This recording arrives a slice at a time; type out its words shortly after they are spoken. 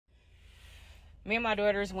Me and my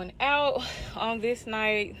daughters went out on this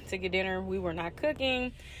night to get dinner. We were not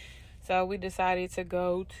cooking, so we decided to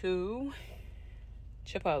go to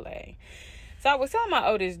Chipotle. So I was telling my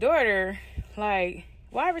oldest daughter, like,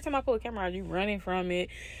 why every time I pull a camera out, you running from it,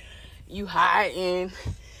 you hiding,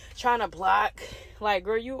 trying to block. Like,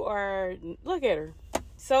 girl, you are, look at her.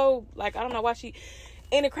 So, like, I don't know why she,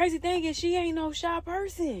 and the crazy thing is she ain't no shy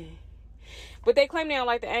person. But they claim they don't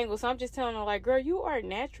like the angle, so I'm just telling her, like, girl, you are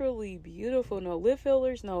naturally beautiful. No lip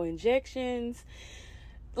fillers, no injections.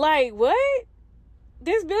 Like, what?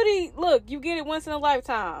 This beauty, look, you get it once in a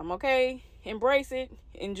lifetime, okay? Embrace it.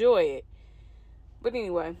 Enjoy it. But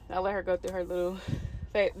anyway, I let her go through her little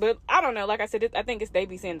phase. But I don't know. Like I said, I think they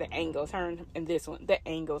be saying the angles. Her and this one. The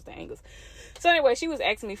angles. So anyway, she was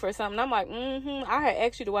asking me for something. I'm like, I had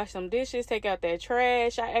asked you to wash some dishes, take out that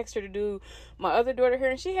trash. I asked her to do my other daughter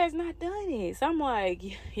hair, and she has not done it. So I'm like,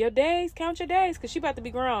 your days, count your days, because she about to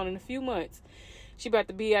be grown in a few months. She about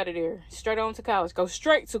to be out of there. Straight on to college. Go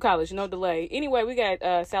straight to college. No delay. Anyway, we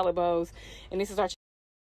got salad bowls, and this is our